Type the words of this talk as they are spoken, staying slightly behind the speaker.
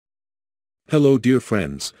Hello dear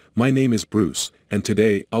friends, my name is Bruce, and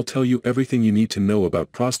today I'll tell you everything you need to know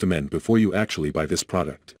about Prostamend before you actually buy this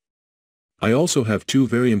product. I also have two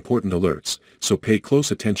very important alerts, so pay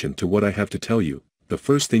close attention to what I have to tell you. The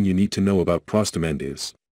first thing you need to know about Prostamend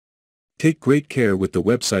is: take great care with the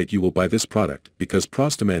website you will buy this product, because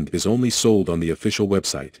Prostamend is only sold on the official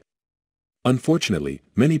website. Unfortunately,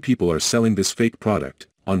 many people are selling this fake product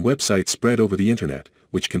on websites spread over the internet,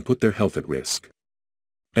 which can put their health at risk.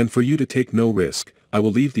 And for you to take no risk, I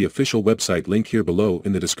will leave the official website link here below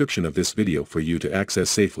in the description of this video for you to access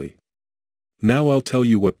safely. Now I'll tell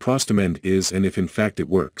you what Prostamend is and if in fact it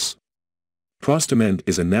works. Prostamend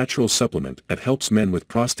is a natural supplement that helps men with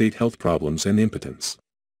prostate health problems and impotence.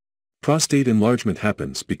 Prostate enlargement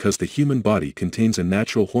happens because the human body contains a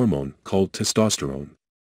natural hormone called testosterone.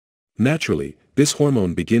 Naturally, this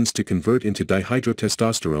hormone begins to convert into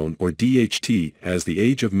dihydrotestosterone or DHT as the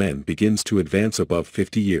age of men begins to advance above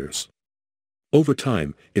 50 years. Over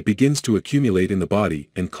time, it begins to accumulate in the body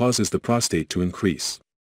and causes the prostate to increase.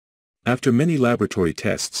 After many laboratory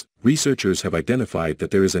tests, researchers have identified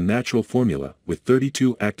that there is a natural formula with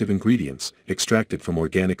 32 active ingredients extracted from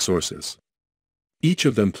organic sources. Each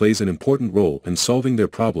of them plays an important role in solving their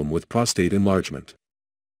problem with prostate enlargement.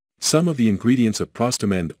 Some of the ingredients of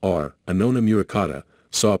Prostamend are Annona muricata,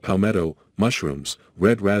 saw palmetto, mushrooms,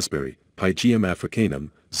 red raspberry, Pygeum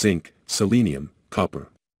africanum, zinc, selenium, copper.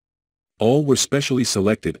 All were specially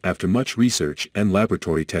selected after much research and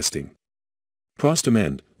laboratory testing.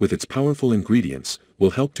 Prostamend, with its powerful ingredients,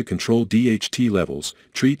 will help to control DHT levels,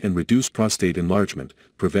 treat and reduce prostate enlargement,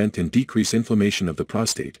 prevent and decrease inflammation of the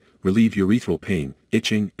prostate, relieve urethral pain,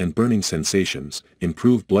 itching and burning sensations,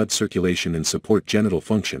 improve blood circulation and support genital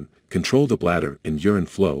function, control the bladder and urine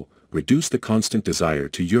flow, reduce the constant desire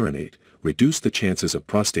to urinate, reduce the chances of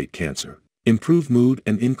prostate cancer, improve mood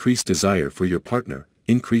and increase desire for your partner,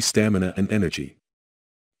 increase stamina and energy.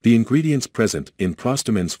 The ingredients present in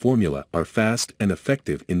Prostamend's formula are fast and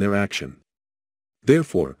effective in their action.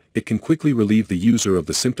 Therefore, it can quickly relieve the user of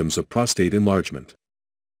the symptoms of prostate enlargement.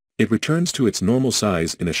 It returns to its normal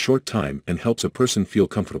size in a short time and helps a person feel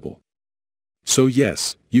comfortable. So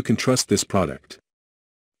yes, you can trust this product.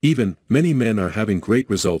 Many men are having great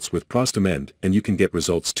results with Prostamend, and you can get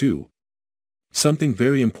results too. Something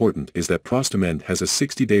very important is that Prostamend has a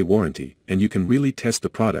 60-day warranty, and you can really test the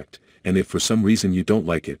product, and if for some reason you don't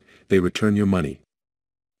like it, they return your money.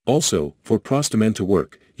 Also, for Prostamend to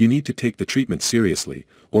work, you need to take the treatment seriously,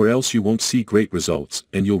 or else you won't see great results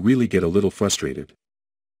and you'll really get a little frustrated.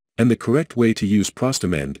 And the correct way to use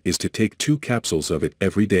Prostamend is to take 2 capsules of it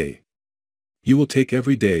every day. You will take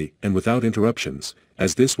every day and without interruptions,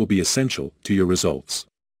 as this will be essential to your results.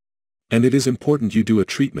 And it is important you do a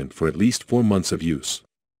treatment for at least 4 months of use.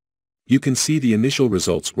 You can see the initial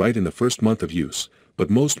results right in the first month of use, but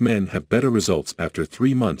most men have better results after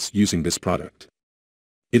 3 months using this product.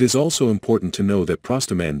 It is also important to know that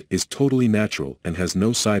Prostamend is totally natural and has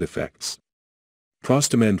no side effects.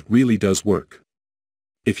 Prostamend really does work.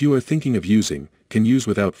 If you are thinking of using, can use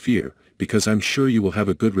without fear, because I'm sure you will have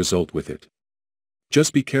a good result with it.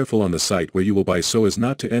 Just be careful on the site where you will buy so as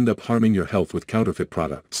not to end up harming your health with counterfeit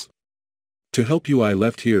products. To help you, I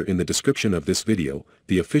left here in the description of this video,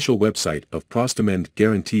 the official website of Prostamend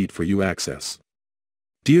guaranteed for you access.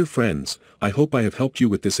 Dear friends, I hope I have helped you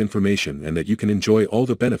with this information and that you can enjoy all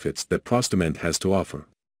the benefits that Prostamend has to offer.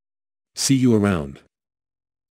 See you around.